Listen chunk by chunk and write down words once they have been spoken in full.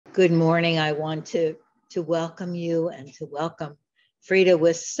Good morning. I want to welcome you and to welcome Freda.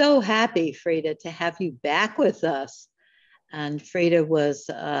 We're so happy, Freda, to have you back with us. And Freda was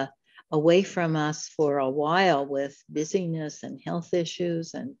away from us for a while with busyness and health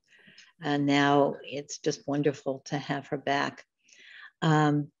issues, and now it's just wonderful to have her back.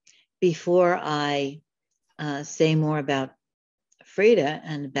 Before I say more about Freda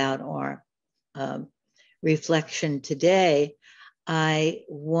and about our reflection today, I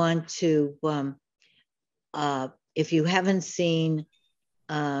want to, if you haven't seen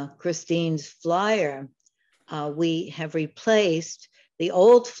Christine's flyer, we have replaced the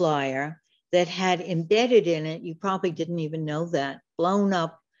old flyer that had embedded in it, you probably didn't even know that, blown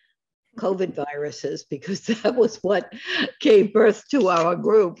up COVID viruses, because that was what gave birth to our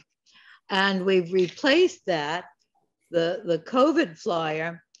group. And we've replaced that, the COVID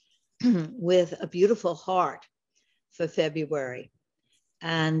flyer, with a beautiful heart for February.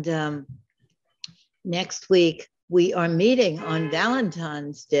 And next week, we are meeting on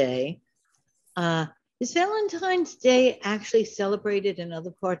Valentine's Day. Is Valentine's Day actually celebrated in other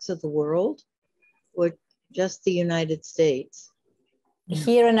parts of the world, or just the United States?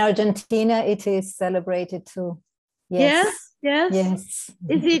 Here in Argentina, it is celebrated too. Yes. Yes. Yes.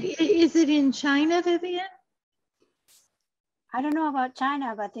 Is it in China, Vivian? I don't know about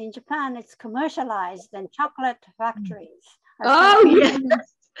China, but in Japan, it's commercialized and chocolate factories. Oh, yes.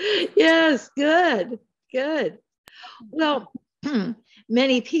 Yes, good. Well,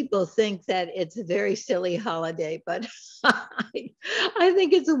 many people think that it's a very silly holiday, but I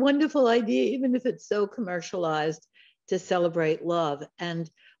think it's a wonderful idea, even if it's so commercialized, to celebrate love. And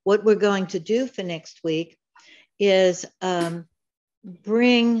what we're going to do for next week is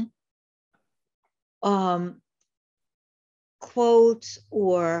bring quotes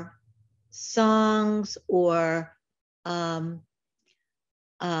or songs or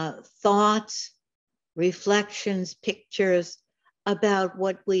thoughts, reflections, pictures about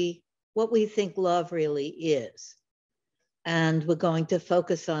what we think love really is. And we're going to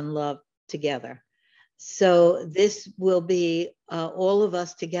focus on love together. So this will be all of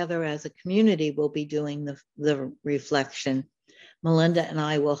us together as a community will be doing the reflection. Melinda and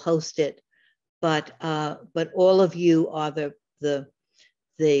I will host it, but all of you are the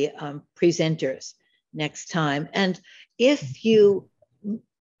presenters next time. And if you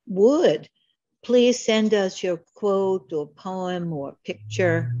would, please send us your quote or poem or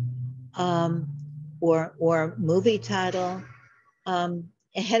picture or movie title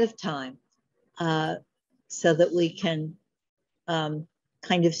ahead of time, so that we can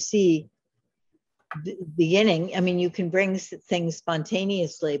kind of see the beginning. I mean, you can bring things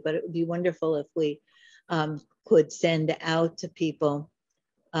spontaneously, but it would be wonderful if we could send out to people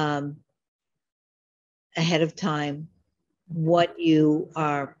ahead of time what you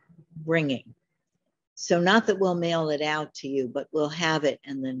are bringing. So not that we'll mail it out to you, but we'll have it,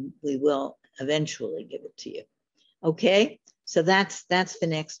 and then we will eventually give it to you. Okay, so that's for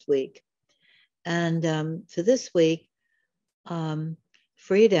next week. And for this week,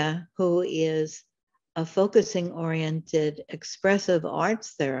 Freda, who is a focusing-oriented expressive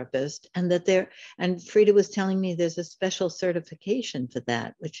arts therapist, and Freda was telling me there's a special certification for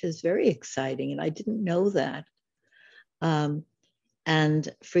that, which is very exciting, and I didn't know that. And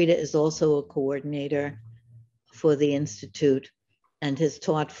Freda is also a coordinator for the Institute and has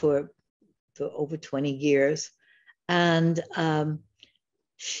taught for over 20 years. And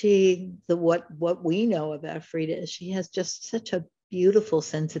what we know about Freda is she has just such a beautiful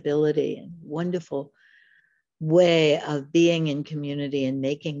sensibility and wonderful way of being in community and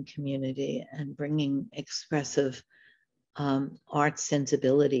making community and bringing expressive art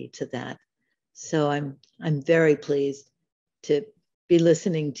sensibility to that. So I'm very pleased to be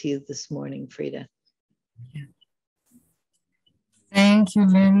listening to you this morning, Freda. Thank you,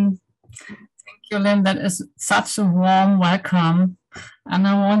 Lynn. Thank you, Lynn. That is such a warm welcome. And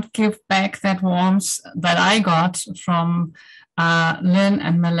I want to give back that warmth that I got from Lynn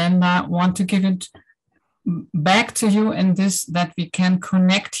and Melinda. I want to give it back to you in this, that we can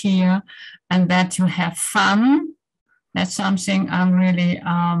connect here and that you have fun. That's something I'm really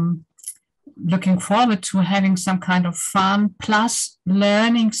looking forward to, having some kind of fun, plus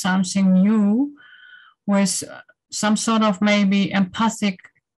learning something new with some sort of maybe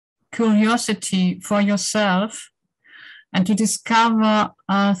empathic curiosity for yourself, and to discover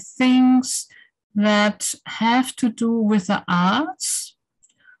things that have to do with the arts,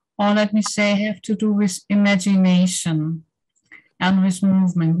 or let me say have to do with imagination and with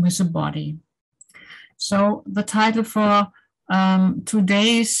movement, with the body. So the title for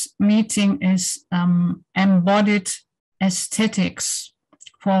today's meeting is Embodied Aesthetics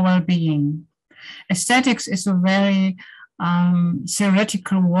for well-being. Aesthetics is a very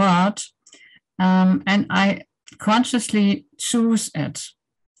theoretical word, and I consciously choose it.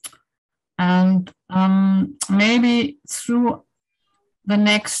 And maybe through the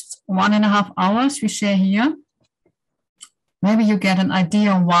next 1.5 hours we share here, maybe you get an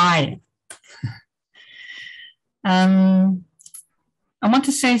idea why. I want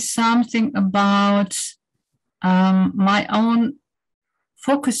to say something about my own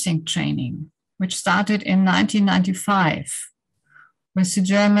focusing training, which started in 1995 with the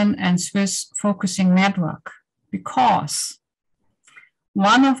German and Swiss focusing network, because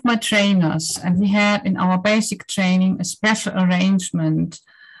one of my trainers, and we had in our basic training a special arrangement,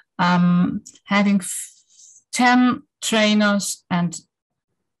 having 10 trainers and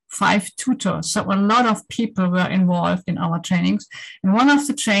 5 tutors. So a lot of people were involved in our trainings. And one of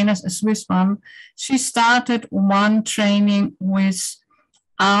the trainers, a Swiss one, she started one training with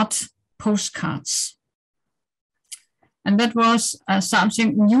art postcards. And that was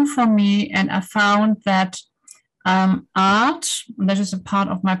something new for me. And I found that art, and that is a part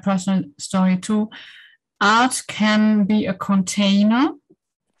of my personal story too, art can be a container,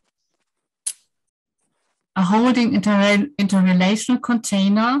 a holding interrelational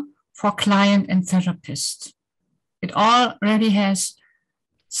container for client and therapist. It already has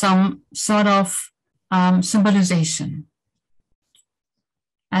some sort of symbolization.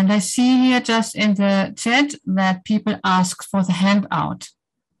 And I see here just in the chat that people ask for the handout.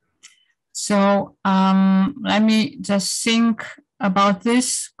 So let me just think about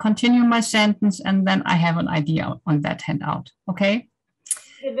this, continue my sentence, and then I have an idea on that handout, okay?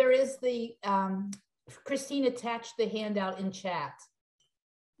 There is the, Christine attached the handout in chat.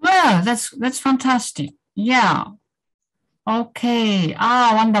 Well, that's fantastic. Yeah. Okay.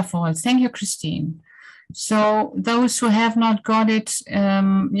 Ah, wonderful. Thank you, Christine. So those who have not got it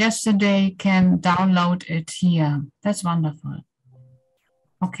yesterday can download it here. That's wonderful.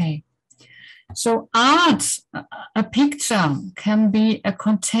 Okay. So art, a picture can be a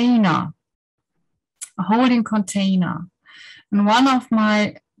container, a holding container. And one of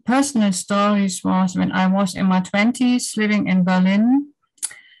my personal stories was when I was in my 20s living in Berlin,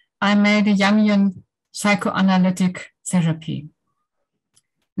 I made a Jungian psychoanalytic therapy.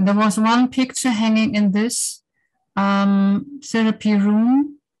 And there was one picture hanging in this therapy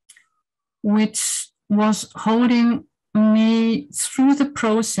room, which was holding me through the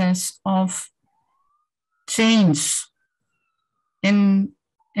process of change in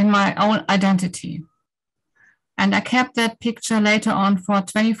my own identity. And I kept that picture later on for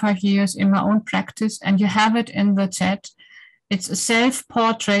 25 years in my own practice, and you have it in the chat. It's a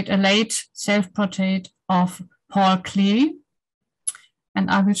self-portrait, a late self-portrait of Paul Klee. And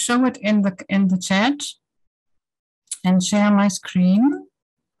I will show it in the chat and share my screen.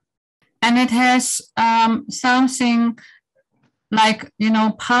 And it has something like, you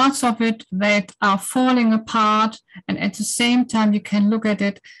know, parts of it that are falling apart. And at the same time, you can look at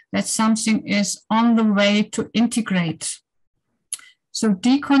it that something is on the way to integrate. So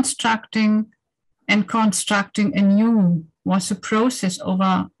deconstructing and constructing anew was a process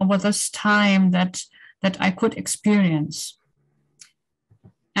over this time that I could experience.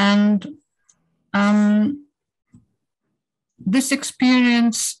 And this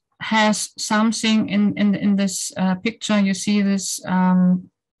experience has something in this picture. You see this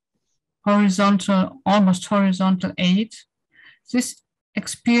horizontal, almost horizontal 8. This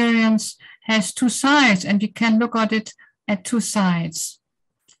experience has 2 sides, and you can look at it at 2 sides.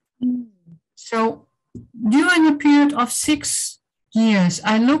 So during a period of 6 years,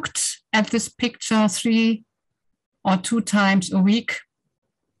 I looked at this picture 3 or 2 times a week.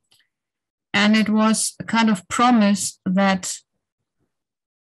 And it was a kind of promise that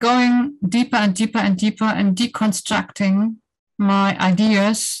going deeper and deeper and deeper and deconstructing my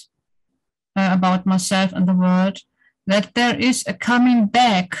ideas about myself and the world, that there is a coming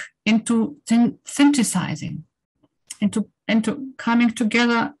back into synthesizing, into coming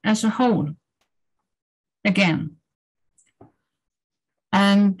together as a whole again.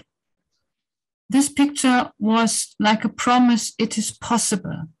 And this picture was like a promise. It is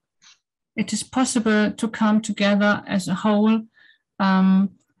possible. It is possible to come together as a whole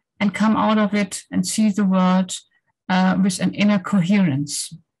and come out of it and see the world with an inner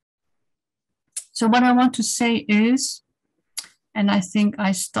coherence. So what I want to say is, and I think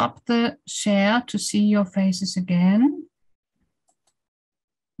I stopped the share to see your faces again.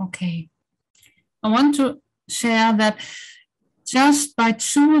 Okay. I want to share that just by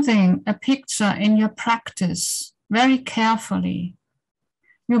choosing a picture in your practice very carefully,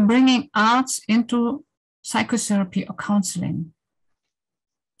 you're bringing arts into psychotherapy or counseling.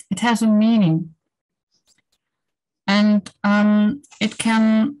 It has a meaning. And it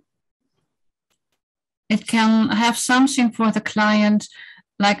can have something for the client,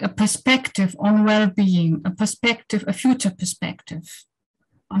 like a perspective on well-being, a future perspective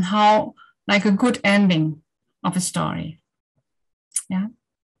on how, like a good ending of a story. Yeah.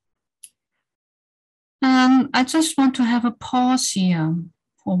 I just want to have a pause here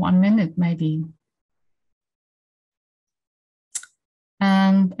for 1 minute, maybe,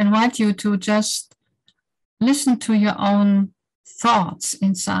 and invite you to just listen to your own thoughts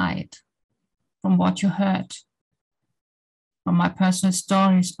inside from what you heard, from my personal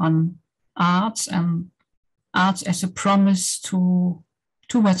stories on arts and arts as a promise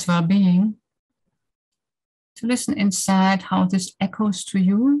towards well-being, to listen inside how this echoes to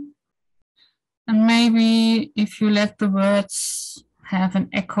you. And maybe if you let the words have an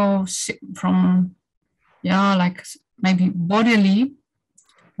echo from, yeah, like maybe a bodily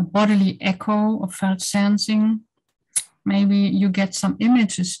echo of felt sensing, maybe you get some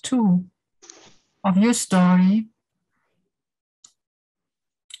images too of your story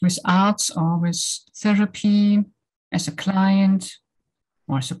with arts or with therapy as a client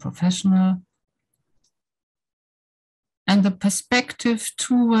or as a professional. And the perspective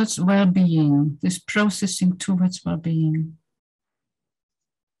towards well-being, this processing towards well-being.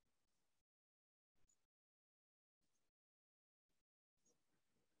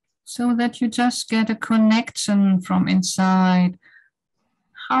 So that you just get a connection from inside.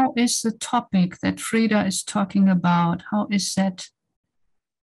 How is the topic that Freda is talking about? How is that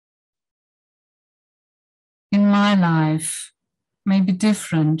in my life? Maybe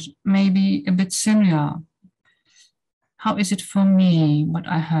different, maybe a bit similar. How is it for me, what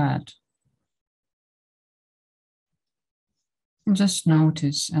I heard? Just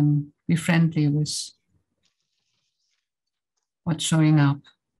notice and be friendly with what's showing up.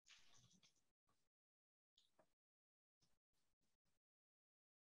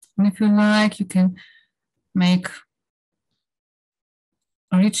 And if you like, you can make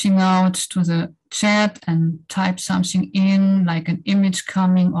reaching out to the chat and type something in, like an image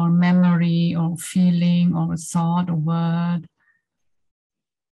coming, or memory, or feeling, or a thought, or word.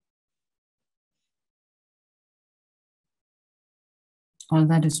 All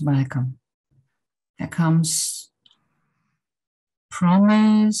that is welcome. There comes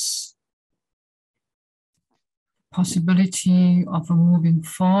promise, possibility of a moving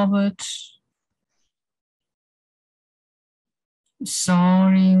forward,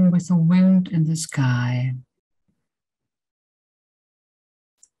 soaring with the wind in the sky.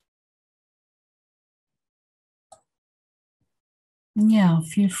 Yeah,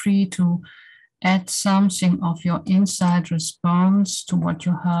 feel free to add something of your inside response to what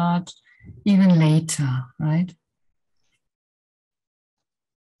you heard even later, right?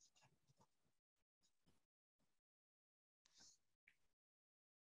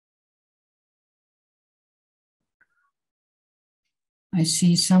 I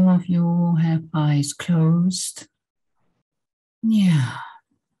see some of you have eyes closed. Yeah,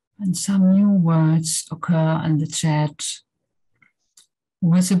 and some new words occur in the chat.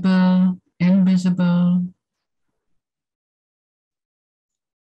 Visible, invisible,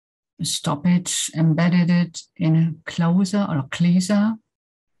 a stoppage, embedded it in a closer or a cleaser.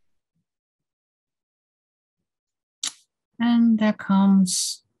 And there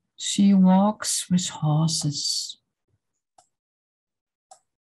comes, she walks with horses.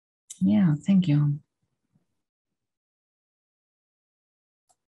 Yeah, thank you.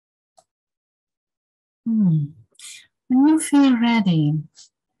 When you feel ready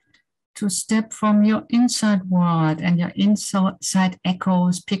to step from your inside world and your inside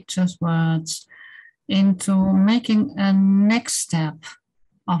echoes, pictures, words, into making a next step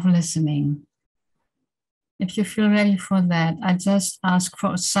of listening. If you feel ready for that, I just ask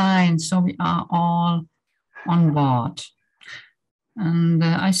for a sign so we are all on board. And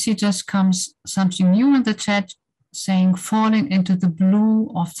I see just comes something new in the chat saying falling into the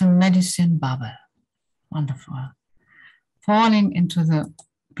blue of the medicine bubble. Wonderful. Falling into the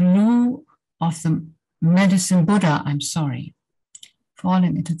blue of the medicine Buddha, I'm sorry.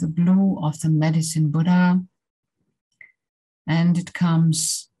 Falling into the blue of the medicine Buddha. And it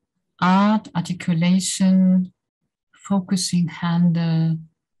comes art, articulation, focusing handle,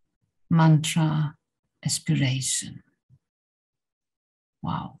 mantra, aspiration.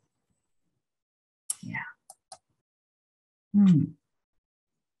 Wow. Yeah.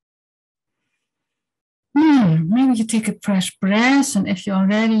 Maybe you take a fresh breath, and if you're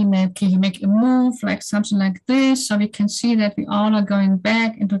ready, maybe you make a move like something like this, so we can see that we all are going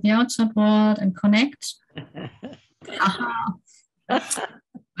back into the outside world and connect. Welcome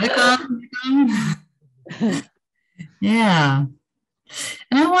Yeah.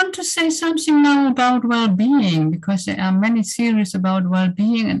 And I want to say something now about well-being, because there are many theories about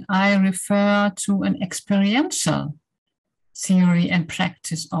well-being, and I refer to an experiential theory and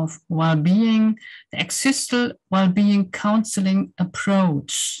practice of well-being, the existential well-being counseling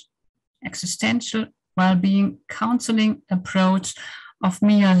approach, existential well-being counseling approach of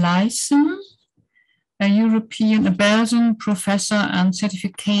Mia Leisen, a European, a Belgian professor and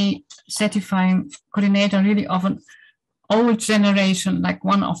certifying coordinator, really of an old generation, like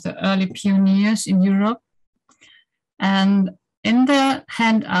one of the early pioneers in Europe. And in the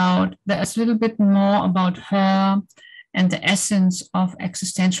handout, there's a little bit more about her and the essence of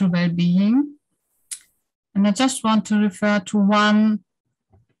existential well-being. And I just want to refer to one,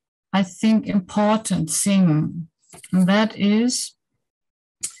 I think, important thing, and that is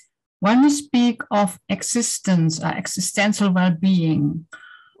when we speak of existence or existential well-being,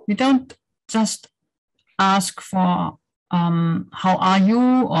 we don't just ask for how are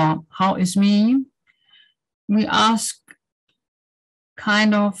you or how is me. We ask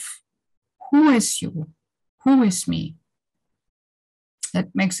kind of, who is you? Who is me?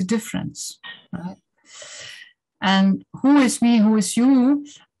 That makes a difference, right? And who is me, who is you,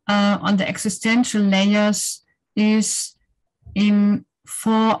 on the existential layers is in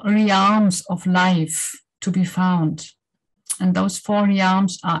 4 realms of life to be found. And those 4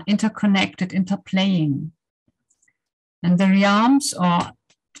 realms are interconnected, interplaying. And the realms or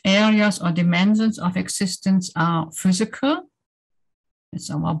areas or dimensions of existence are physical. It's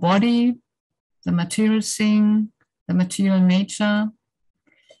our body, the material thing, the material nature.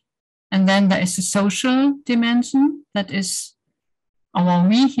 And then there is a social dimension, that is our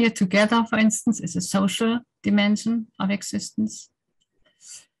we here together, for instance, is a social dimension of existence.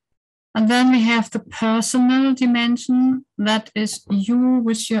 And then we have the personal dimension, that is you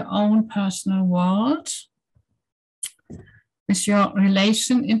with your own personal world, with your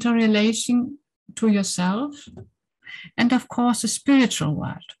interrelation to yourself, and of course the spiritual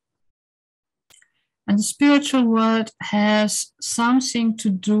world. And the spiritual world has something to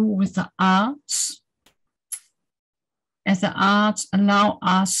do with the arts, as the arts allow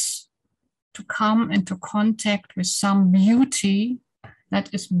us to come into contact with some beauty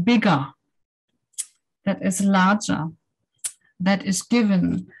that is bigger, that is larger, that is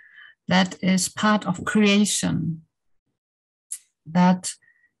given, that is part of creation, that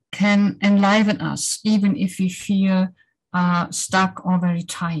can enliven us, even if we feel stuck or very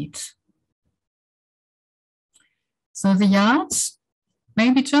tight. So the arts,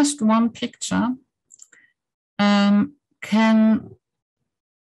 maybe just one picture, can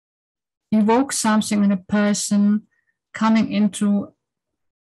evoke something in a person coming into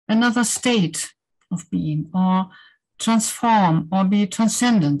another state of being, or transform, or be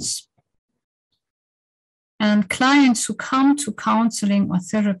transcendence. And clients who come to counseling or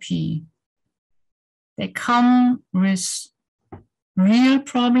therapy, they come with real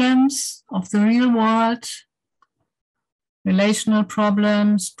problems of the real world, relational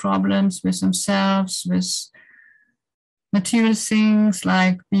problems, problems with themselves, with material things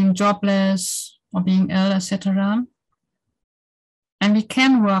like being jobless or being ill, etc. And we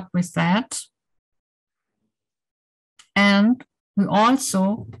can work with that. And we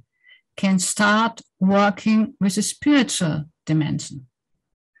also can start working with a spiritual dimension.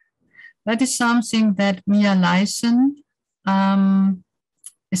 That is something that Mia Leisen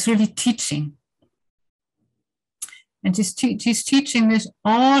is really teaching. And she's teaching this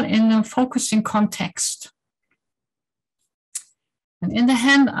all in a focusing context. And in the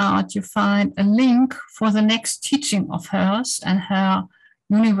handout, you find a link for the next teaching of hers and her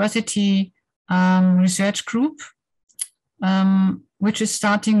university research group, which is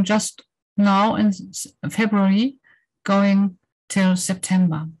starting just now in February, going till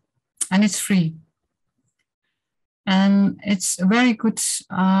September. And it's free. And it's a very good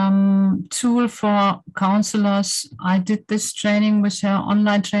tool for counselors. I did this training with her,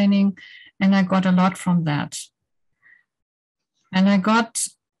 online training, and I got a lot from that. And I got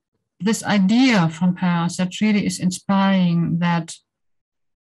this idea from her that really is inspiring, that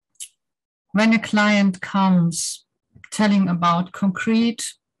when a client comes telling about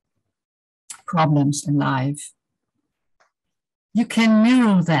concrete problems in life, you can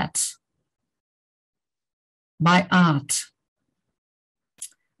mirror that by art.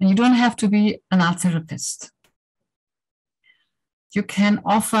 And you don't have to be an art therapist. You can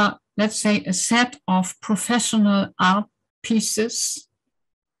offer, let's say, a set of professional art pieces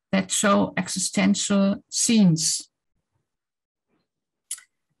that show existential scenes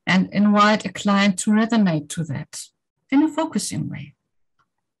and invite a client to resonate to that in a focusing way.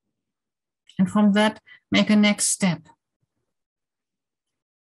 and from that, make a next step.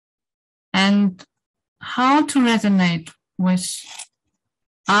 And how to resonate with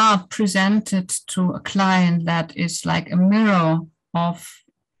art presented to a client that is like a mirror of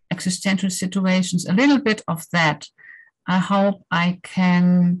existential situations, a little bit of that, I hope I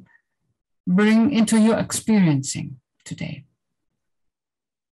can bring into your experiencing today.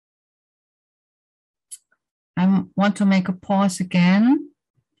 I want to make a pause again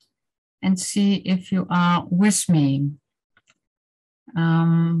and see if you are with me.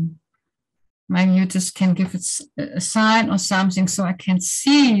 Maybe you just can give it a sign or something so I can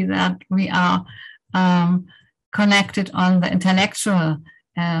see that we are connected on the intellectual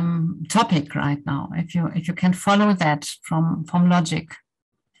topic right now. If you can follow that from logic.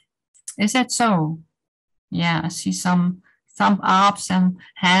 Is that so? Yeah, I see some thumb ups and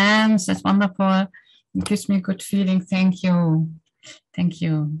hands. That's wonderful. It gives me a good feeling. Thank you. Thank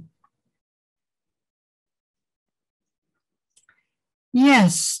you.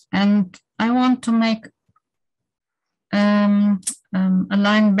 Yes, and I want to make a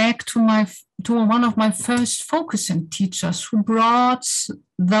line back to one of my first focusing teachers who brought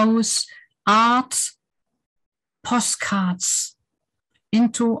those art postcards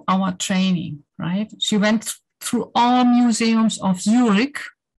into our training, right? She went through all museums of Zurich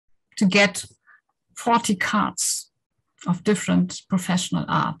to get 40 cards of different professional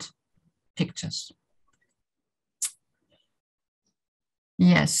art pictures.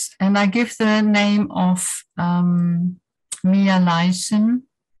 Yes, and I give the name of Mia Leisen.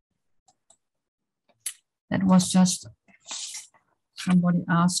 That was just somebody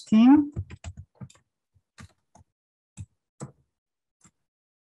asking.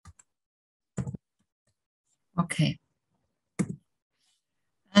 Okay.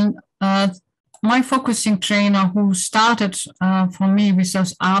 And my focusing trainer who started for me with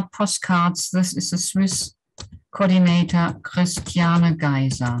those art postcards, this is a Swiss coordinator, Christiane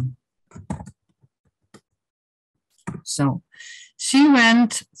Geiser. So she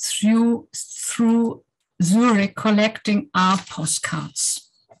went through Zurich collecting art postcards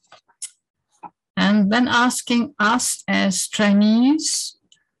and then asking us as trainees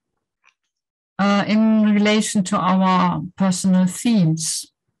in relation to our personal themes,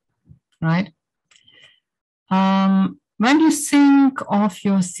 right? When you think of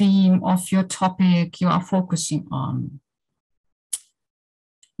your theme, of your topic you are focusing on,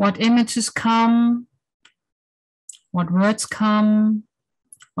 what images come, what words come,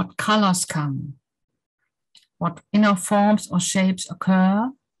 what colors come, what inner forms or shapes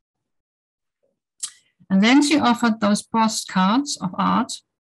occur. And then she offered those postcards of art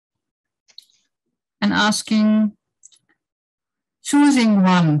and asking, choosing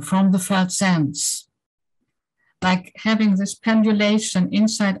one from the felt sense, like having this pendulation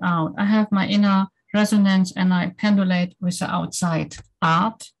inside out. I have my inner resonance and I pendulate with the outside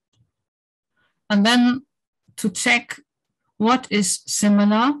art. And then to check what is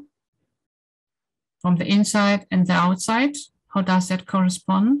similar from the inside and the outside. How does that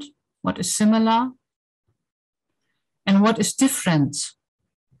correspond? What is similar? And what is different?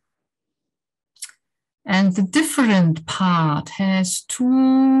 And the different part has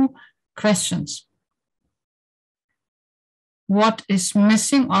two questions. What is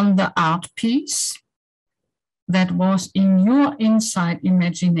missing on the art piece that was in your inside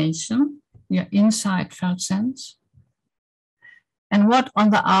imagination, your inside felt sense? And what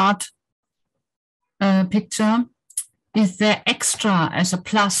on the art picture is there extra as a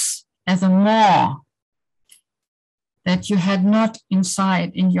plus, as a more that you had not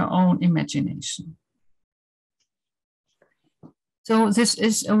inside in your own imagination? So this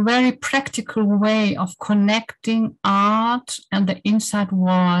is a very practical way of connecting art and the inside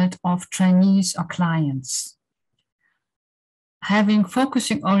world of trainees or clients. Having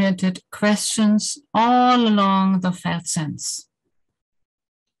focusing oriented questions all along the felt sense.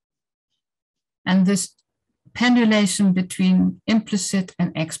 And this pendulation between implicit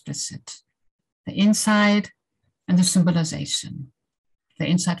and explicit, the inside and the symbolization, the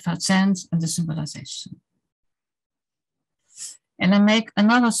inside felt sense and the symbolization. And I make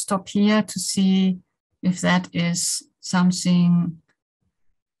another stop here to see if that is something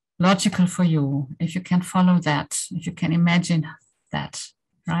logical for you, if you can follow that, if you can imagine that,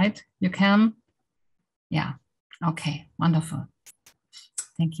 right? You can? Yeah, okay, wonderful.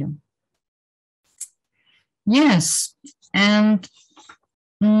 Thank you. Yes, and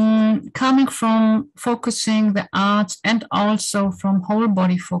coming from focusing the arts and also from whole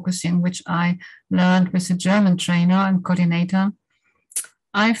body focusing, which I learned with a German trainer and coordinator,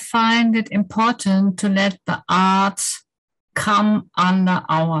 I find it important to let the arts come under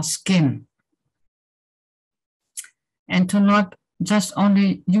our skin, and to not just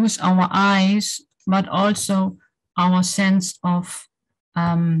only use our eyes, but also our sense of,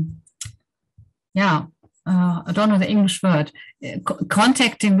 I don't know the English word,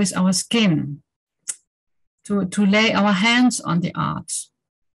 contacting with our skin, to lay our hands on the art.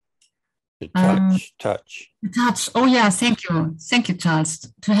 Touch. Touch. Oh yeah, thank you. Thank you,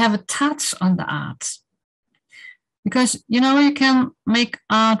 Charles. To have a touch on the art. Because, you know, you can make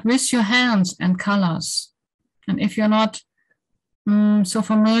art with your hands and colors. And if you're not so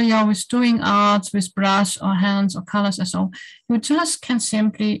familiar with doing art with brush or hands or colors and so, you just can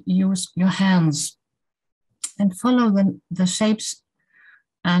simply use your hands and follow the shapes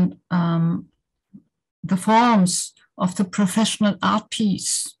and the forms of the professional art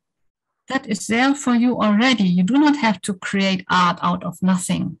piece. That is there for you already. You do not have to create art out of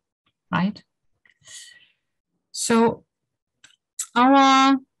nothing, right? So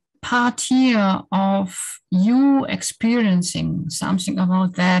our part here of you experiencing something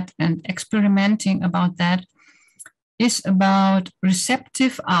about that and experimenting about that is about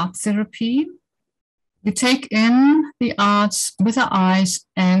receptive art therapy. You take in the arts with the eyes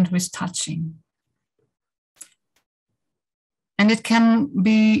and with touching. And it can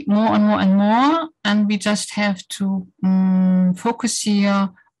be more and more and more, and we just have to focus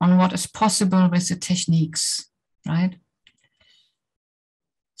here on what is possible with the techniques, right?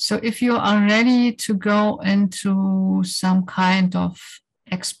 So if you are ready to go into some kind of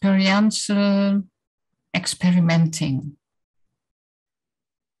experiential experimenting,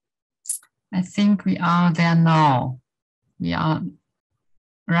 I think we are there now. We are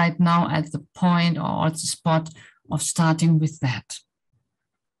right now at the point or at the spot of starting with that.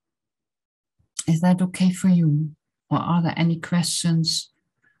 Is that okay for you? Or are there any questions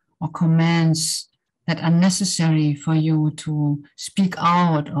or comments that are necessary for you to speak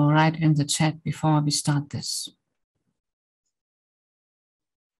out or write in the chat before we start this?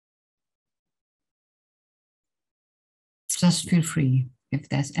 Just feel free if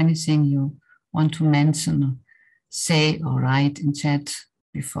there's anything you want to mention, or say or write in chat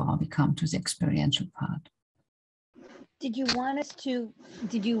before we come to the experiential part. Did you want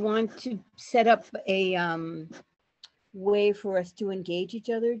to set up a way for us to engage each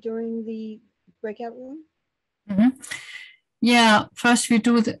other during the breakout room? Mm-hmm. Yeah, first we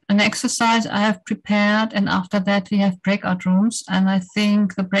do an exercise I have prepared, and after that we have breakout rooms. And I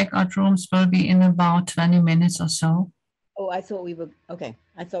think the breakout rooms will be in about 20 minutes or so. Oh, I thought we were, okay.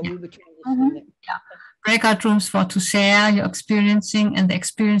 I thought we were transitioning. Mm-hmm. Yeah. Breakout rooms for to share your experiencing, and the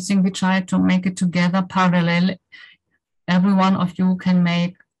experiencing we try to make it together parallel. Every one of you can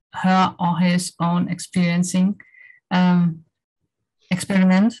make her or his own experiencing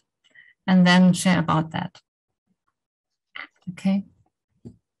experiment and then share about that. Okay.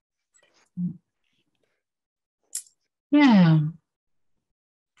 Yeah.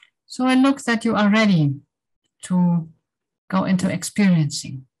 So it looks that you are ready to go into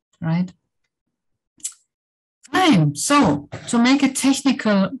experiencing, right? Fine. So to make it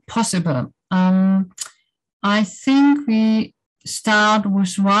technical possible, I think we start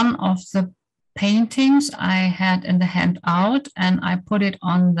with one of the paintings I had in the handout, and I put it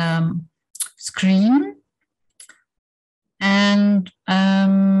on the screen. And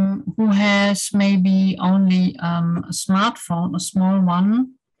who has maybe only a smartphone, a small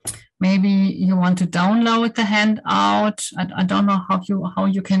one, maybe you want to download the handout. I don't know how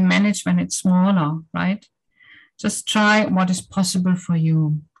you can manage when it's smaller, right? Just try what is possible for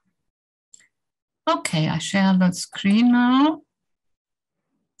you. Okay, I share the screen now.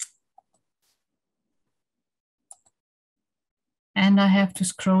 And I have to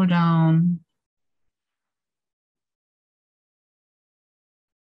scroll down.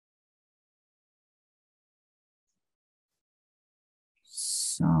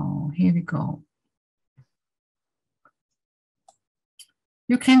 So here we go.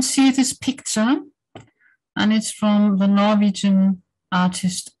 You can see this picture, and it's from the Norwegian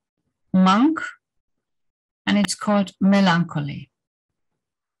artist Munch, and it's called Melancholy.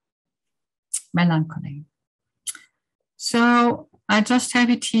 Melancholy. So I just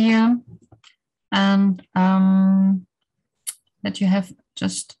have it here, and that you have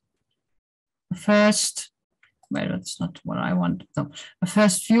just the first, well, that's not what I want, though. The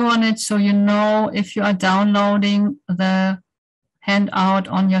first view on it, so you know if you are downloading the handout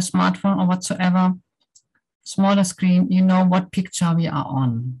on your smartphone or whatsoever, smaller screen, you know what picture we are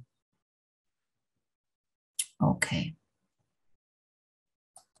on. Okay.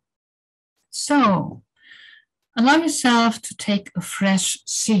 So allow yourself to take a fresh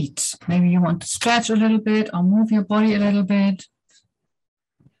seat. Maybe you want to stretch a little bit or move your body a little bit.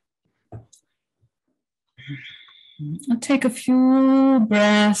 And take a few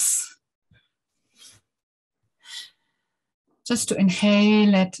breaths. Just to inhale,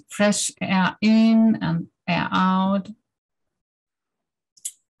 let fresh air in and air out.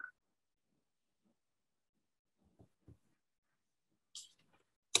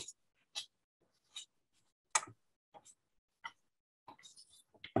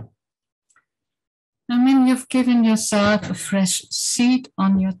 And then you've given yourself a fresh seat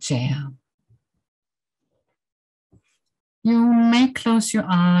on your chair. You may close your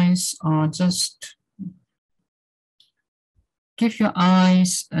eyes or just give your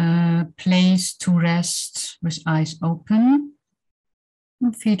eyes a place to rest with eyes open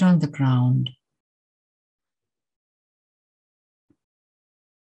and feet on the ground.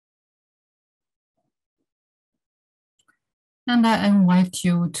 And I invite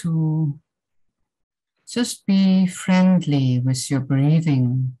you to just be friendly with your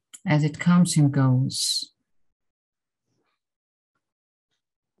breathing as it comes and goes.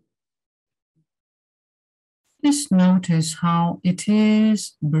 Just notice how it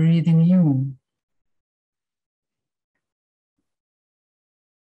is breathing you.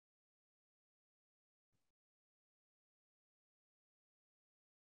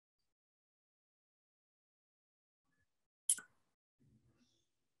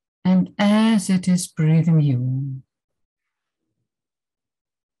 And as it is breathing you,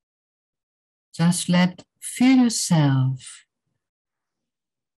 just feel yourself,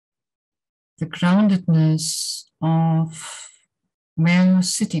 the groundedness of where you're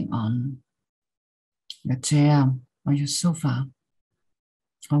sitting on, your chair or your sofa,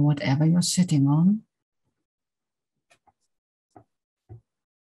 or whatever you're sitting on.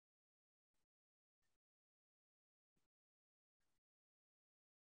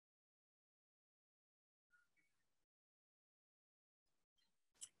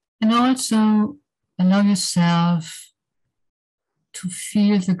 And also allow yourself to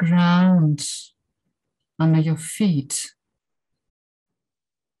feel the ground under your feet,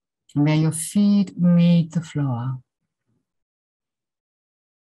 where your feet meet the floor.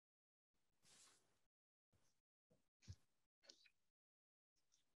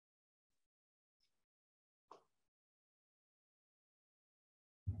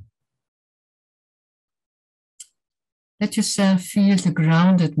 Let yourself feel the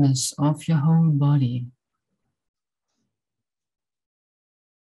groundedness of your whole body.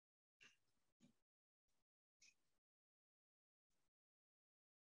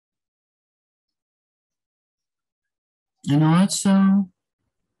 And also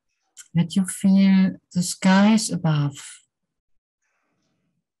let you feel the skies above,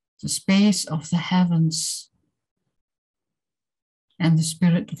 the space of the heavens, and the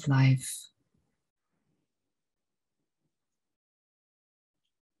spirit of life.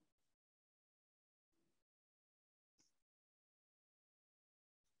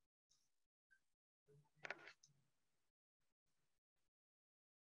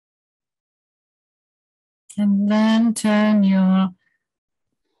 And then turn your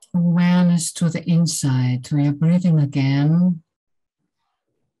awareness to the inside, to your breathing again.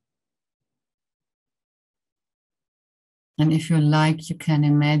 And if you like, you can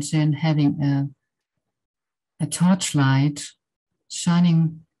imagine having a torchlight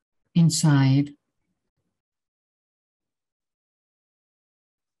shining inside.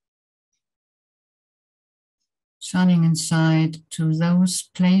 Shining inside to those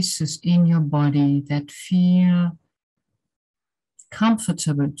places in your body that feel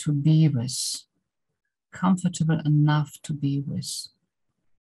comfortable to be with, comfortable enough to be with.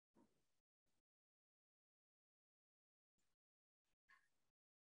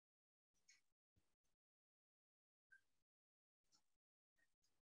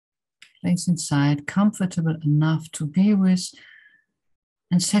 Place inside, comfortable enough to be with,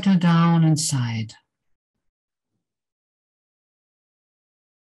 and settle down inside.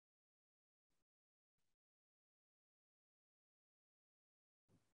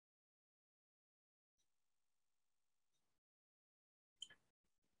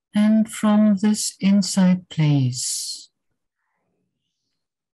 And from this inside place,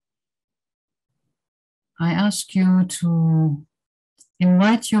 I ask you to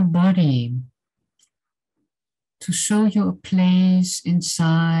invite your body to show you a place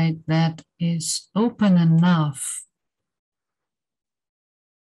inside that is open enough,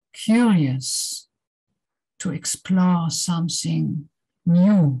 curious to explore something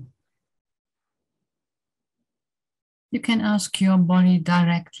new. You can ask your body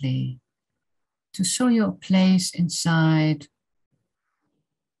directly to show you a place inside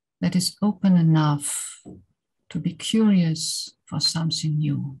that is open enough to be curious for something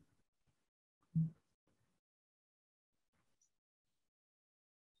new.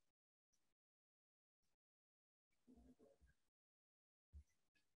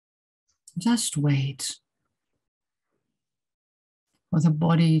 Just wait for the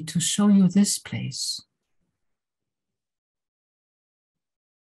body to show you this place.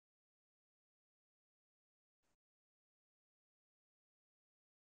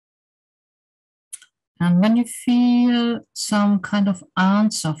 And when you feel some kind of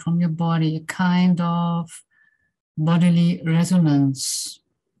answer from your body, a kind of bodily resonance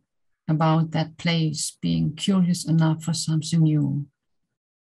about that place, being curious enough for something new,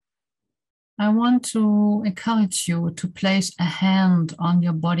 I want to encourage you to place a hand on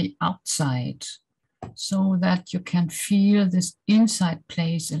your body outside so that you can feel this inside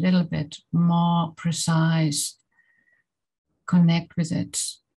place a little bit more precise, connect with it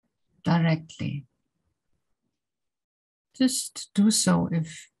directly. Just do so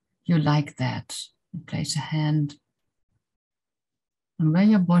if you like that. Place a hand and where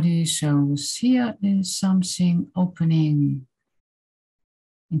your body shows, here is something opening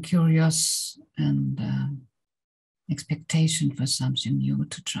and curious and expectation for something new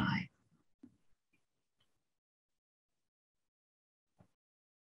to try.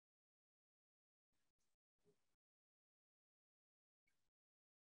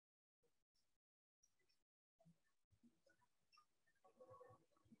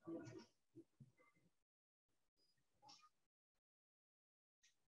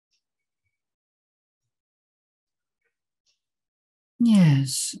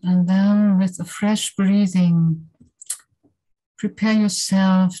 Yes, and then with a fresh breathing, prepare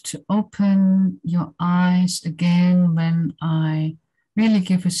yourself to open your eyes again when I really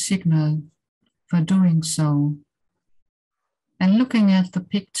give a signal for doing so. And looking at the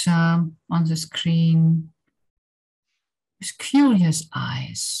picture on the screen with curious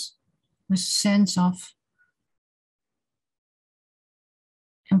eyes, with a sense of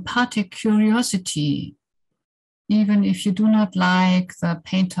empathic curiosity. Even if you do not like the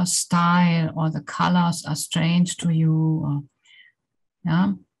painter's style or the colors are strange to you,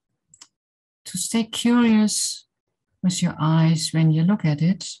 or, to stay curious with your eyes when you look at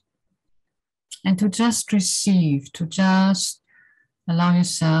it and to just receive, to just allow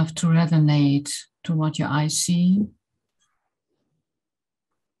yourself to resonate to what your eyes see.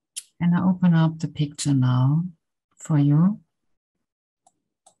 And I open up the picture now for you.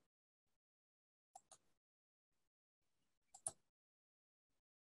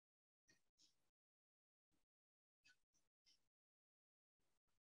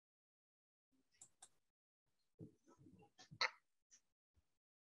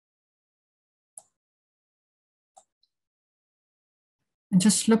 And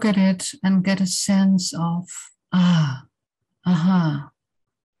just look at it and get a sense of,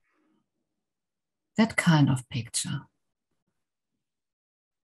 that kind of picture.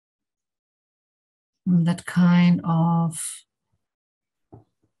 That kind of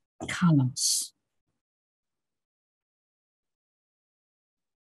colors.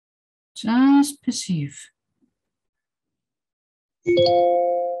 Just perceive.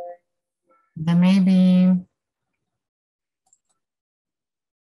 There may be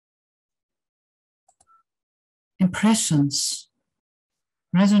impressions,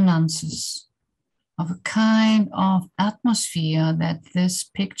 resonances of a kind of atmosphere that this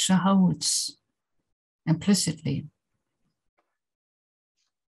picture holds implicitly.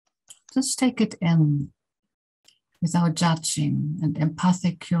 Just take it in without judging and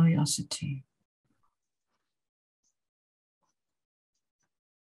empathic curiosity.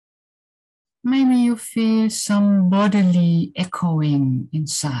 Maybe you feel some bodily echoing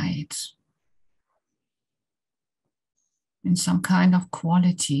inside, in some kind of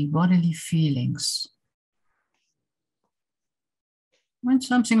quality, bodily feelings. When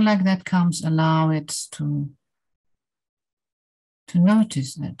something like that comes, allow it to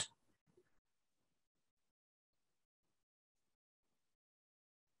notice it.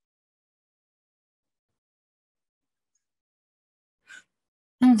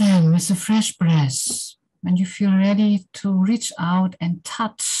 And then with a fresh breath, when you feel ready to reach out and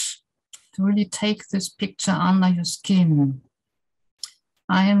touch, to really take this picture under your skin,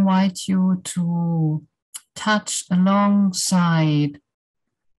 I invite you to touch alongside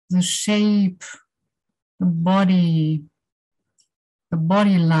the shape, the body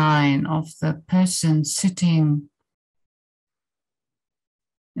line of the person sitting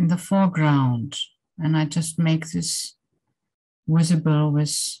in the foreground. And I just make this visible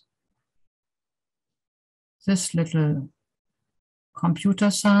with this little computer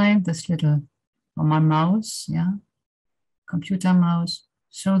sign, this little, on my mouse, computer mouse.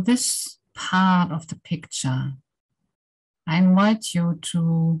 So this part of the picture, I invite you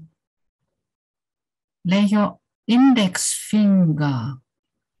to lay your index finger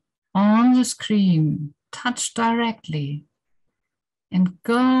on the screen, touch directly, and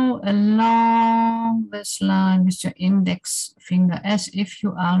go along this line with your index finger as if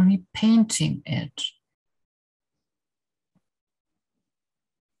you are repainting it.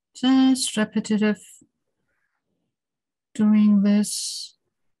 Just repetitive doing this.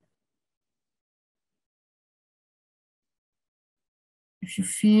 If you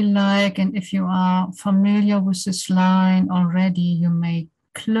feel like, and if you are familiar with this line already, you may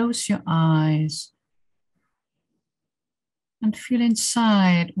close your eyes and feel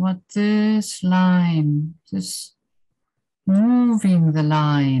inside what this line, this moving the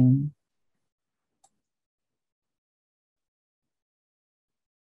line,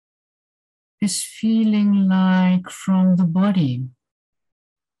 is feeling like from the body.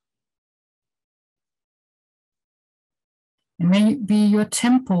 And maybe your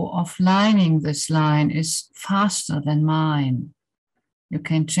tempo of lining this line is faster than mine. You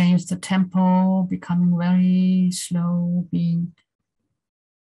can change the tempo, becoming very slow, being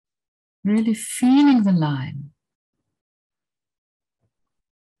really feeling the line.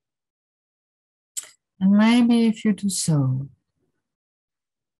 And maybe if you do so,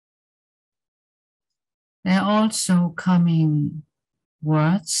 there are also coming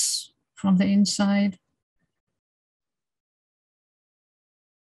words from the inside.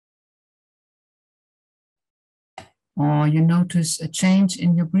 Or you notice a change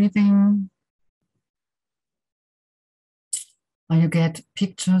in your breathing. Or you get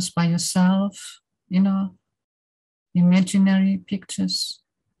pictures by yourself, you know, imaginary pictures.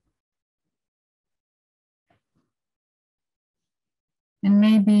 And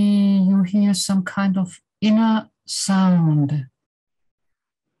maybe you hear some kind of inner sound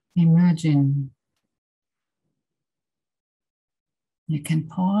emerging. You can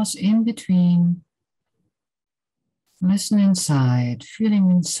pause in between, listen inside,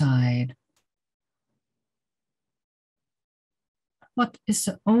 feeling inside. What is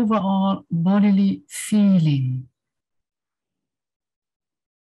the overall bodily feeling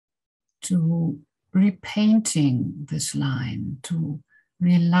to repainting this line, to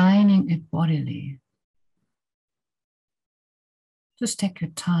realigning it bodily? Just take your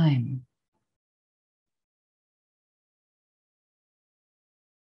time.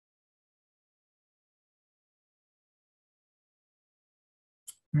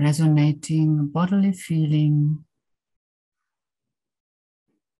 Resonating bodily feeling.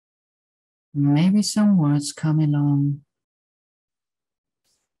 Maybe some words come along.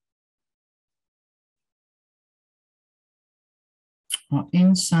 Or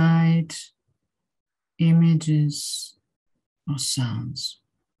inside images or sounds.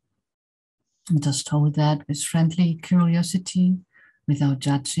 And just hold that with friendly curiosity, without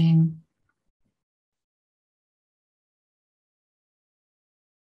judging.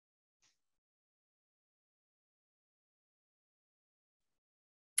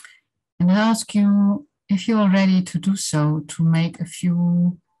 And I ask you, if you are ready to do so, to make a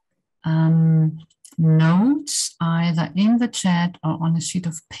few notes, either in the chat or on a sheet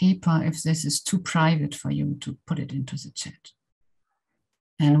of paper, if this is too private for you to put it into the chat.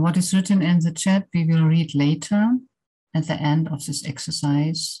 And what is written in the chat, we will read later at the end of this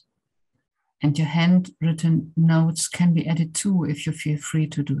exercise. And your handwritten notes can be added too, if you feel free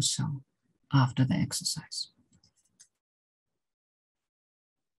to do so after the exercise.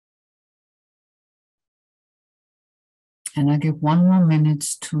 And I give 1 more minute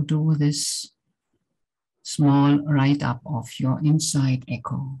to do this small write-up of your inside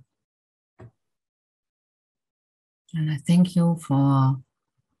echo. And I thank you for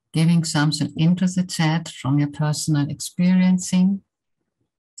giving something into the chat from your personal experiencing.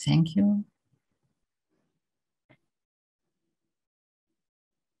 Thank you.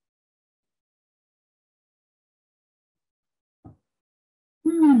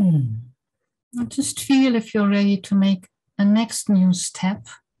 Now just feel if you're ready to make a next new step.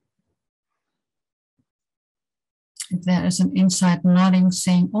 If there is an inside nodding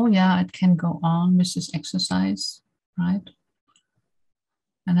saying, oh yeah, it can go on with this exercise, right?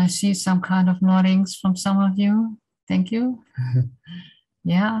 And I see some kind of noddings from some of you. Thank you.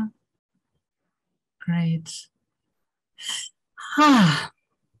 Yeah, great.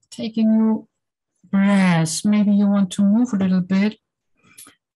 Taking you breaths. Maybe you want to move a little bit.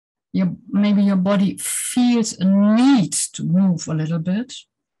 Maybe your body feels a need to move a little bit.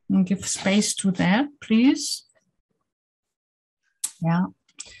 And give space to that, please. Yeah,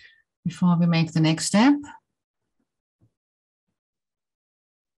 before we make the next step.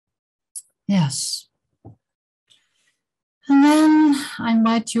 Yes. And then I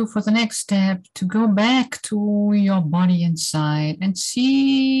invite you for the next step to go back to your body inside and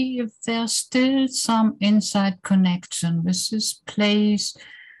see if there's still some inside connection with this place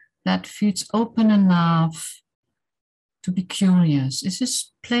that feels open enough to be curious. Is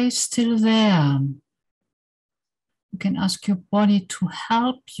this place still there? You can ask your body to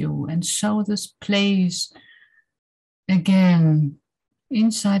help you and show this place again,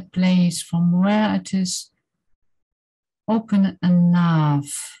 inside place from where it is open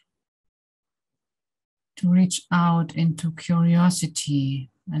enough to reach out into curiosity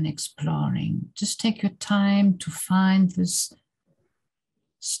and exploring. Just take your time to find this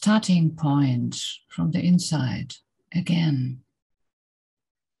starting point from the inside again.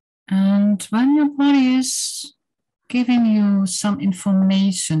 And when your body is giving you some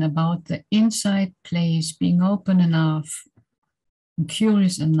information about the inside place being open enough and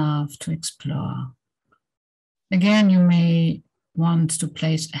curious enough to explore, again, you may want to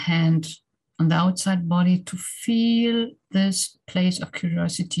place a hand on the outside body to feel this place of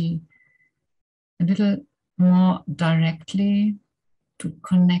curiosity a little more directly, to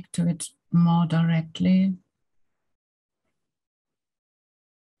connect to it more directly.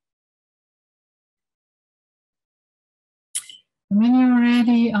 And when you're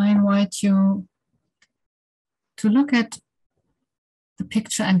ready, I invite you to look at the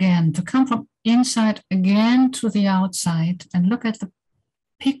picture again, to come from inside again to the outside and look at the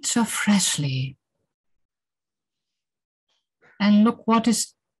picture freshly. And look what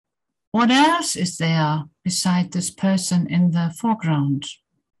else is there beside this person in the foreground?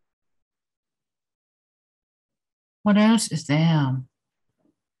 What else is there?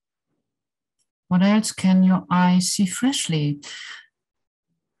 What else can your eyes see freshly?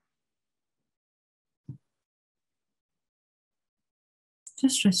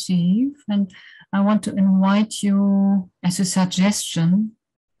 Just receive, and I want to invite you as a suggestion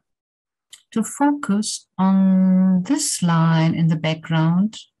to focus on this line in the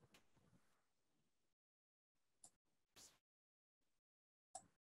background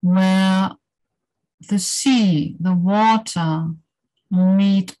where the sea, the water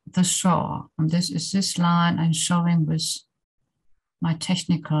meet the shore. And this is this line I'm showing with my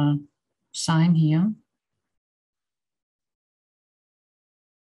technical sign here.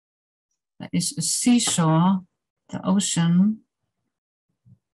 There is a seashore, the ocean,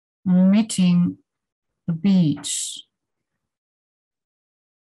 meeting the beach.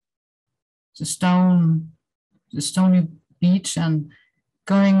 The stony beach, and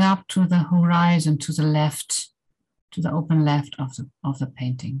going up to the horizon, to the left, to the open left of the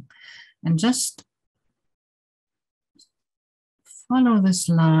painting. And just follow this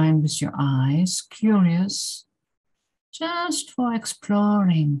line with your eyes, curious, just for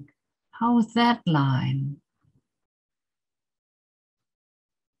exploring how that line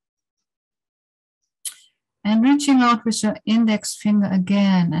and reaching out with your index finger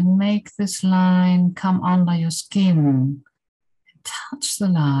again and make this line come under your skin. Touch the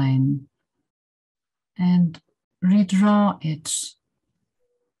line and redraw it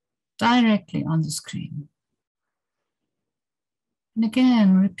directly on the screen. And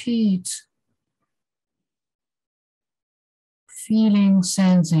again, repeat. Feeling,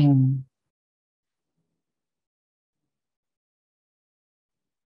 sensing.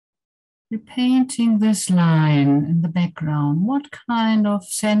 Repainting this line in the background. What kind of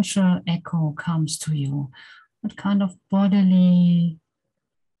sensual echo comes to you? What kind of bodily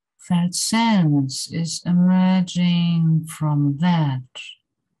felt sense is emerging from that?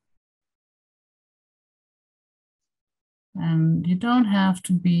 And you don't have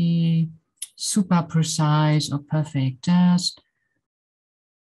to be super precise or perfect, just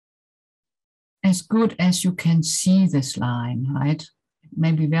as good as you can see this line, right?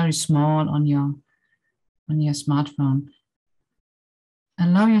 Maybe very small on your smartphone.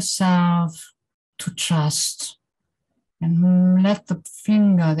 Allow yourself to trust and let the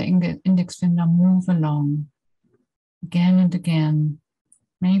finger, the index finger, move along again and again,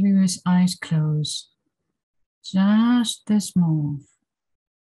 maybe with eyes closed. Just this move,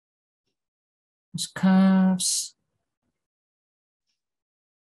 with curves.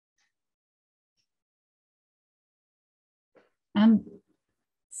 And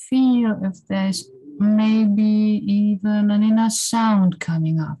feel if there's maybe even an inner sound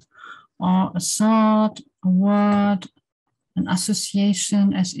coming up, or a thought, a word, an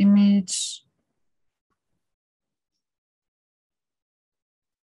association as image.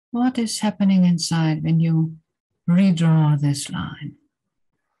 What is happening inside when you redraw this line?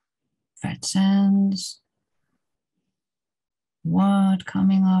 Felt sense, word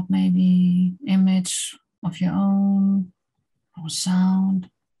coming up, maybe image of your own, no sound.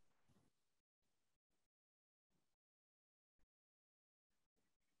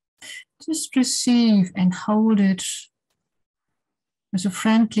 Just receive and hold it with a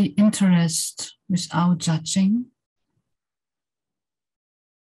friendly interest without judging.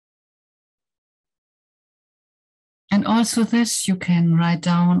 And also this you can write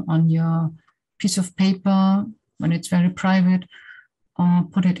down on your piece of paper when it's very private, or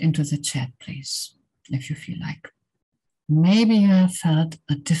put it into the chat, please, if you feel like. Maybe you have felt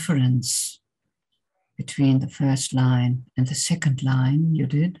a difference between the first line and the second line you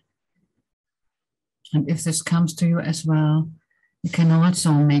did. And if this comes to you as well, you can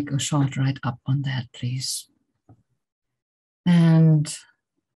also make a short write-up on that, please. And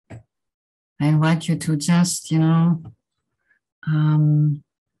I invite you to just,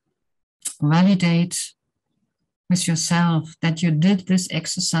 validate with yourself that you did this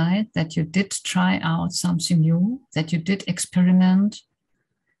exercise, that you did try out something new, that you did experiment,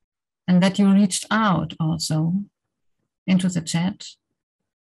 and that you reached out also into the chat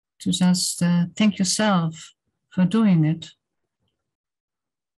to just thank yourself for doing it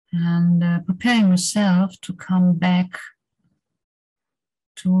and preparing yourself to come back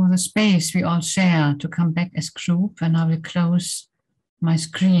to the space we all share, to come back as group. And I will close my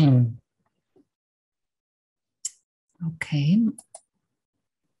screen. Okay.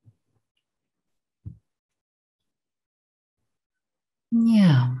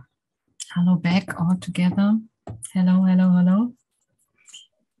 Yeah. Hello back all together. Hello, hello, hello.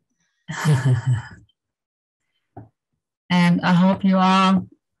 And I hope you are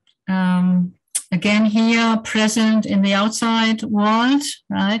again here present in the outside world,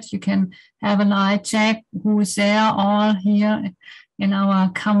 right? You can have an eye check who is there all here in our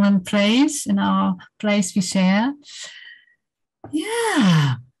common place, in our place we share.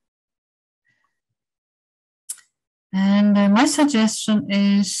 Yeah. And my suggestion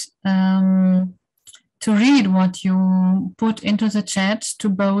is to read what you put into the chat to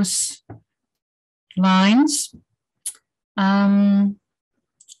both lines.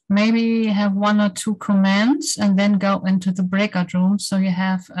 Maybe have one or two comments and then go into the breakout room so you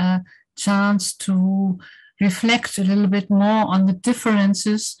have a chance to reflect a little bit more on the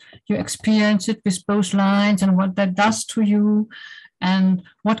differences you experience it with both lines and what that does to you and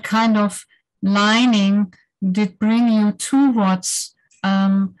what kind of lining did bring you towards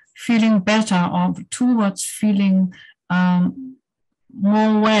feeling better or towards feeling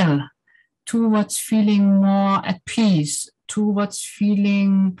more well, towards feeling more at peace, towards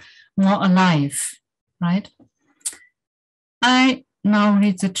feeling more alive, right? I now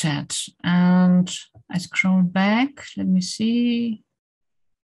read the chat and I scroll back. Let me see.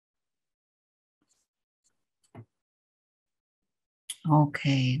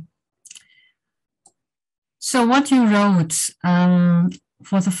 Okay. So what you wrote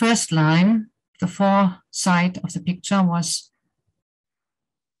for the first line, the foreside of the picture was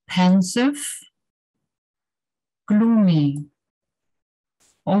pensive, gloomy,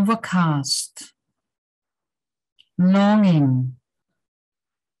 overcast, longing,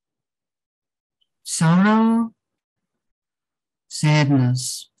 sorrow,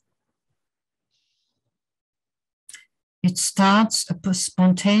 sadness. It starts a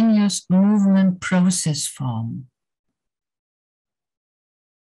spontaneous movement process form.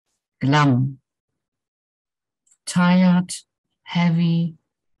 Glum, tired, heavy,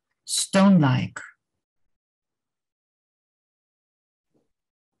 stone-like.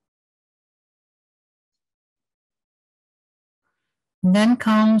 Then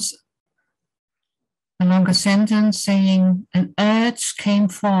comes a longer sentence saying, an urge came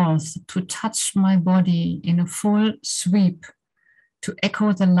forth to touch my body in a full sweep to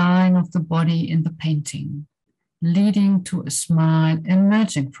echo the line of the body in the painting, leading to a smile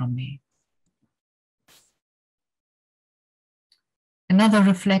emerging from me. Another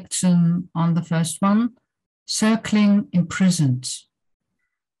reflection on the first one, circling imprisoned.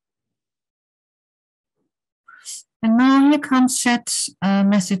 And now here comes set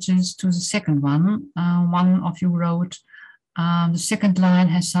messages to the second one. One of you wrote, the second line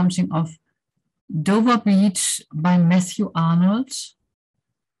has something of Dover Beach by Matthew Arnold.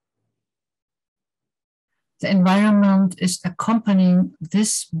 The environment is accompanying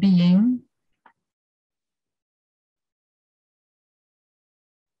this being.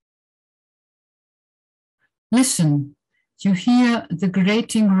 Listen. You hear the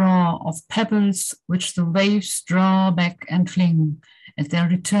grating roar of pebbles which the waves draw back and fling at their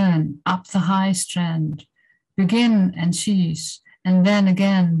return up the high strand. Begin and cease, and then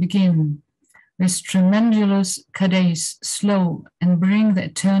again begin, with tremendous cadence, slow, and bring the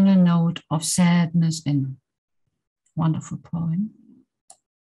eternal note of sadness in. Wonderful poem.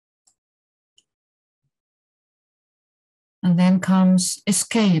 And then comes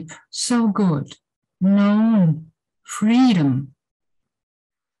escape, so good, known, freedom,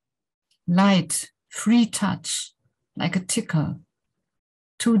 light, free touch, like a tickle,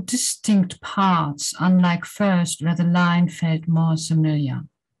 two distinct parts, unlike first where the line felt more familiar.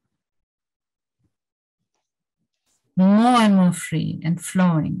 More and more free and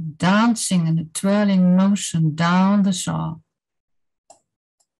flowing, dancing in a twirling motion down the shore.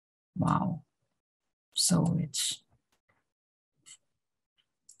 Wow, so rich.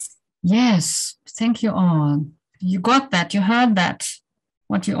 Yes, thank you all. You got that, you heard that,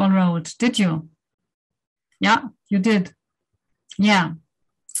 what you all wrote, did you? Yeah, you did. Yeah,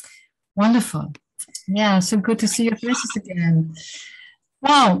 wonderful. Yeah, so good to see your faces again.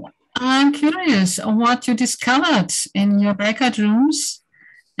 Wow, I'm curious what you discovered in your breakout rooms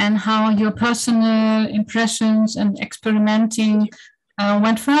and how your personal impressions and experimenting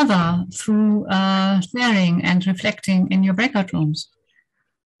went further through sharing and reflecting in your breakout rooms.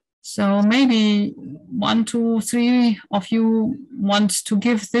 So maybe 1, 2, 3 of you want to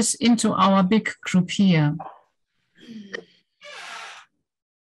give this into our big group here.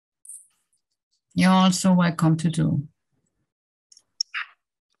 You're also welcome to do.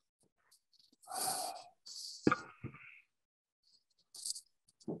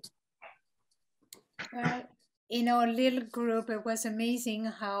 Well, in our little group, it was amazing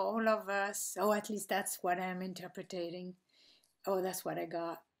how all of us, or at least that's what I'm interpreting. Oh, that's what I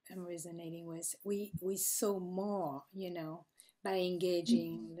got. I'm resonating with. We saw more, you know, by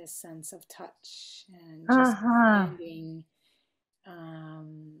engaging the sense of touch and just finding,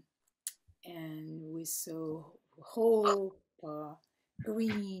 and we saw hope or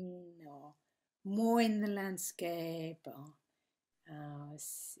green or more in the landscape.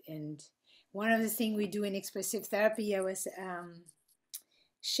 And one of the things we do in expressive therapy, I was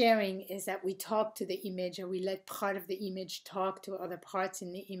sharing, is that we talk to the image, or we let part of the image talk to other parts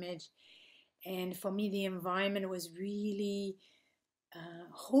in the image. And for me, the environment was really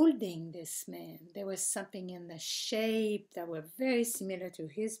holding this man. There was something in the shape that were very similar to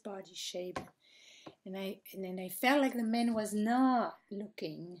his body shape. And then I felt like the man was not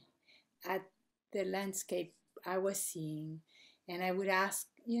looking at the landscape I was seeing. And I would ask,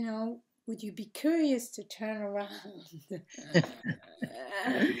 you know, would you be curious to turn around?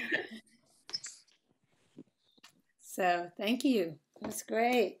 So thank you. That's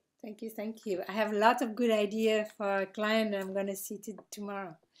great. Thank you. Thank you. I have a lot of good ideas for a client I'm going to see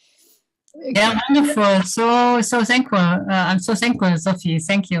tomorrow. Yeah, wonderful. So thankful. I'm so thankful, Sophie.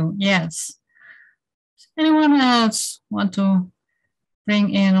 Thank you. Yes. Anyone else want to bring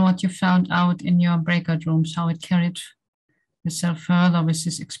in what you found out in your breakout rooms, how it carried yourself further with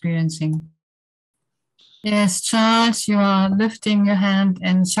this experiencing? Yes, Charles, you are lifting your hand,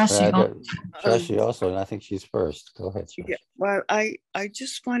 and Shashi. Shashi also, and I think she's first. Go ahead, Shashi. Yeah, well, I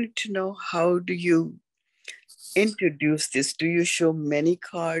just wanted to know, how do you introduce this? Do you show many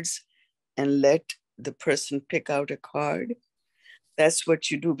cards and let the person pick out a card? That's what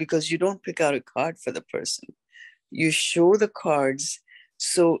you do, because you don't pick out a card for the person. You show the cards.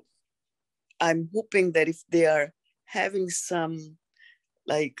 So I'm hoping that if they are having some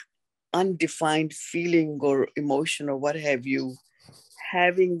like undefined feeling or emotion or what have you,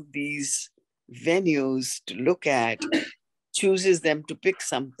 having these venues to look at chooses them to pick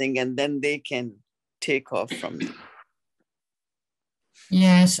something, and then they can take off from there.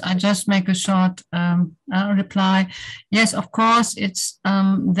 Yes, I just make a short reply. Yes, of course, it's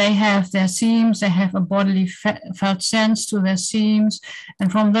they have their themes, they have a bodily felt sense to their themes, and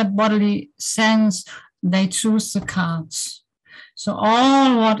from that bodily sense, they choose the cards. So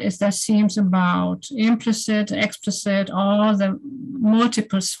all what is their themes about, implicit, explicit, all the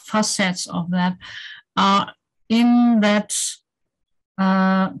multiple facets of that are in that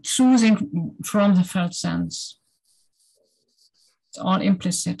choosing from the felt sense. It's all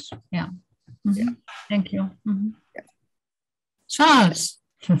implicit. Yeah. Mm-hmm. Yeah. Thank you. Mm-hmm. Yeah. Charles.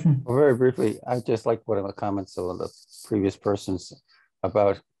 Well, very briefly, I just like one of the comments of the previous persons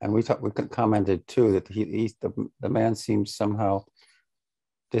about, and we commented too, that the man seems somehow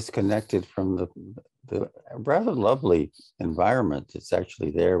disconnected from the rather lovely environment. It's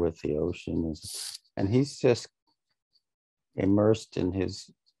actually there with the ocean, and he's just immersed in his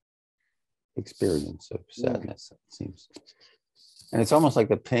experience of sadness, it seems. And it's almost like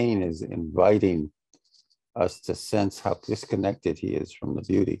the pain is inviting us to sense how disconnected he is from the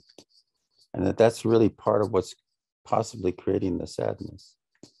beauty, and that's really part of what's possibly creating the sadness.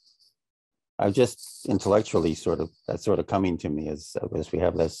 I just intellectually that's sort of coming to me as we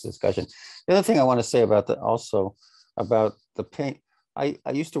have this discussion. The other thing I want to say about that also, about the pain. I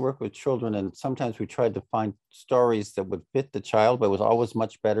used to work with children, and sometimes we tried to find stories that would fit the child, but it was always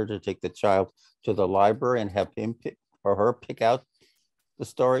much better to take the child to the library and have him pick or her pick out the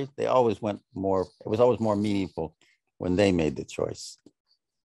story. They always went more, it was always more meaningful when they made the choice.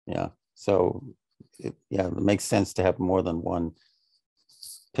 Yeah. So it makes sense to have more than one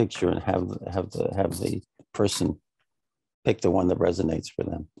picture and have the person pick the one that resonates for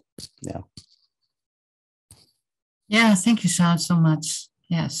them. Yeah. Yeah, thank you so much.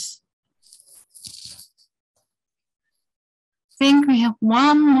 Yes. I think we have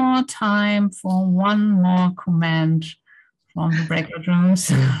one more time for one more comment from the breakout rooms.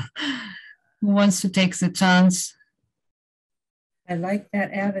 Who wants to take the chance? I like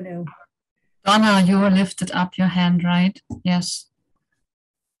that avenue. Donna, you lifted up your hand, right? Yes.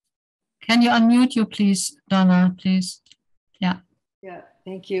 Can you unmute you, please, Donna, please? Yeah. Yeah,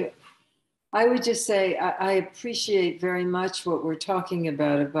 thank you. I would just say I appreciate very much what we're talking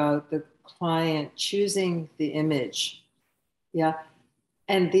about the client choosing the image. Yeah.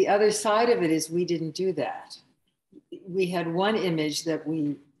 And the other side of it is we didn't do that. We had one image that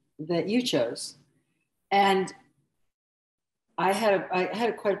you chose. And I had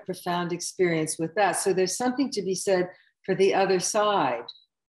a quite profound experience with that. So there's something to be said for the other side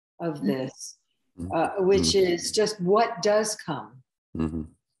of this, which is just what does come. Mm-hmm.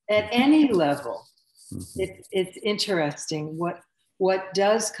 At any level, it's interesting what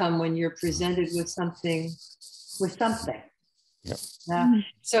does come when you're presented with something. Yep.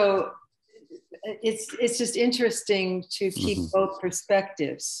 So it's just interesting to keep both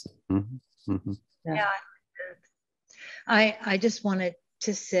perspectives. Mm-hmm. Mm-hmm. Yeah. I just wanted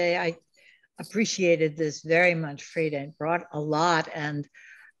to say I appreciated this very much, Freda. It brought a lot, and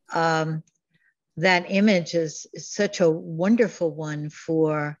that image is such a wonderful one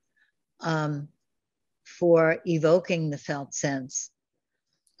for evoking the felt sense.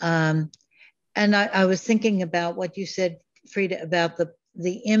 And I was thinking about what you said, Freda, about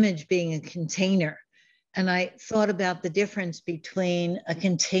the image being a container. And I thought about the difference between a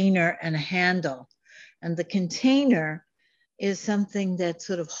container and a handle. And the container is something that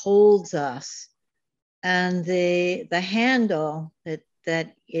sort of holds us. And the handle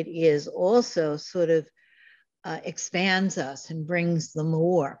that it is also sort of expands us and brings the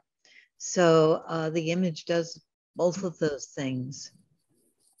more. So the image does both of those things.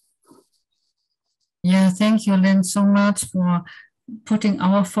 Yeah, thank you, Lynn, so much for putting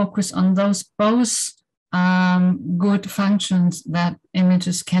our focus on those both good functions that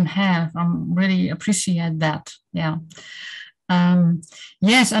images can have. I really appreciate that. Yeah.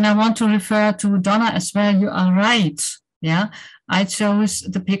 Yes, and I want to refer to Donna as well. You are right. Yeah, I chose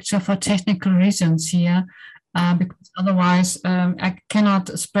the picture for technical reasons here, because otherwise I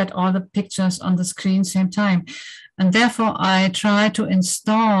cannot spread all the pictures on the screen same time. And therefore I try to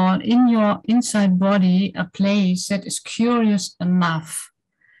install in your inside body a place that is curious enough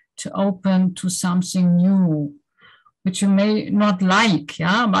to open to something new, which you may not like,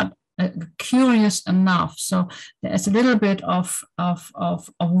 yeah, but curious enough. So there's a little bit of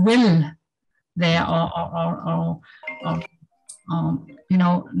will there, or you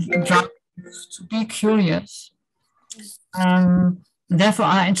know, drive to be curious. Therefore,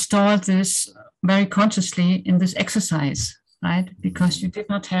 I installed this very consciously in this exercise, right? Because you did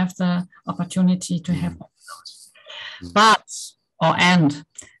not have the opportunity to have those. But,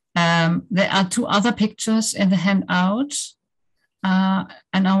 there are two other pictures in the handout.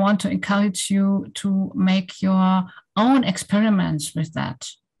 And I want to encourage you to make your own experiments with that.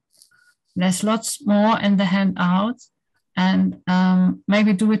 There's lots more in the handout, and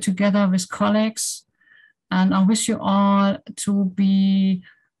maybe do it together with colleagues. And I wish you all to be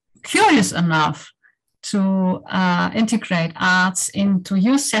curious enough to integrate arts into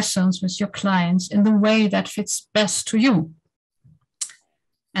your sessions with your clients in the way that fits best to you.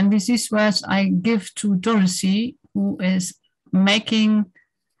 And with these words, I give to Dorothy, who is making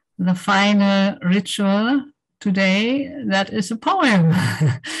the final ritual today. That is a poem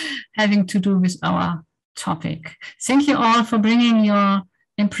having to do with our topic. Thank you all for bringing your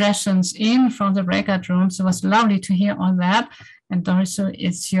impressions in from the breakout rooms. It was lovely to hear all that. And Dorothy,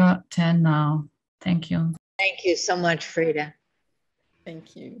 it's your turn now. Thank you. Thank you so much, Freda.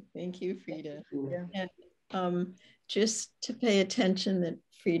 Thank you, Freda. Yeah. And just to pay attention that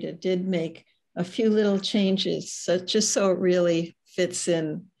Freda did make a few little changes, so just so it really fits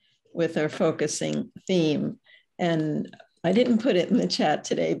in with our focusing theme. And I didn't put it in the chat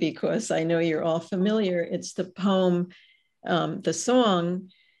today because I know you're all familiar. It's the poem, the song,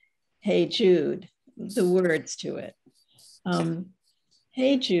 Hey Jude, the words to it.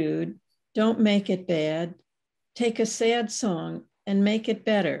 Hey Jude, don't make it bad. Take a sad song and make it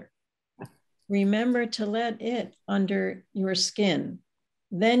better. Remember to let it under your skin.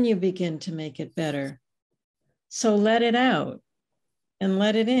 Then you begin to make it better. So let it out and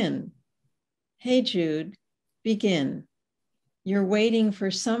let it in. Hey, Jude, begin. You're waiting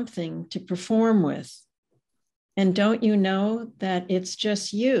for something to perform with. And don't you know that it's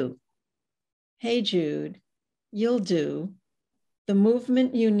just you? Hey, Jude, you'll do. The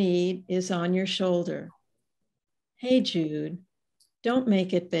movement you need is on your shoulder. Hey, Jude, don't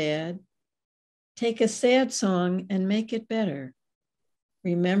make it bad. Take a sad song and make it better.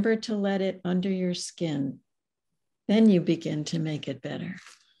 Remember to let it under your skin. Then you begin to make it better.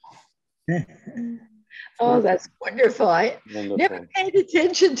 Oh, that's wonderful. I never paid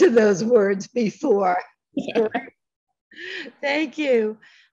attention to those words before. Thank you.